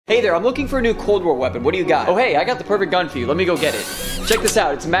Hey there, I'm looking for a new Cold War weapon. What do you got? Oh, hey, I got the perfect gun for you. Let me go get it. Check this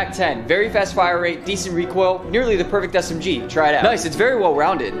out. It's a Mac-10. Very fast fire rate, decent recoil, nearly the perfect SMG. Try it out. Nice, it's very well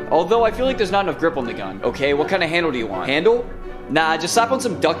rounded. Although I feel like there's not enough grip on the gun. Okay, what kind of handle do you want? Handle? Nah, just slap on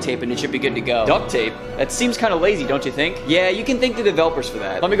some duct tape and it should be good to go. Duct tape? That seems kind of lazy, don't you think? Yeah, you can thank the developers for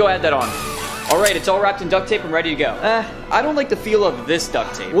that. Let me go add that on. Alright, it's all wrapped in duct tape and ready to go. I don't like the feel of this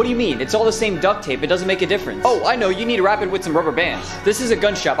duct tape. What do you mean? It's all the same duct tape. It doesn't make a difference. Oh, I know. You need to wrap it with some rubber bands. This is a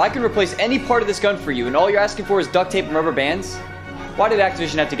gun shop. I can replace any part of this gun for you, and all you're asking for is duct tape and rubber bands? Why did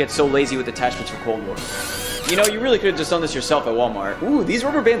Activision have to get so lazy with attachments for Cold War? You know, you really could have just done this yourself at Walmart. Ooh, these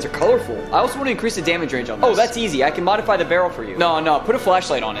rubber bands are colorful. I also want to increase the damage range on this. Oh, that's easy. I can modify the barrel for you. No, put a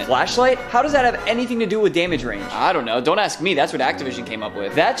flashlight on it. Flashlight? How does that have anything to do with damage range? I don't know. Don't ask me. That's what Activision came up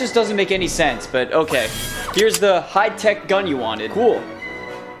with. That just doesn't make any sense, but okay. Here's the high-tech gun you wanted. Cool.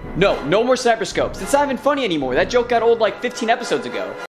 No more sniper scopes. It's not even funny anymore. That joke got old like 15 episodes ago.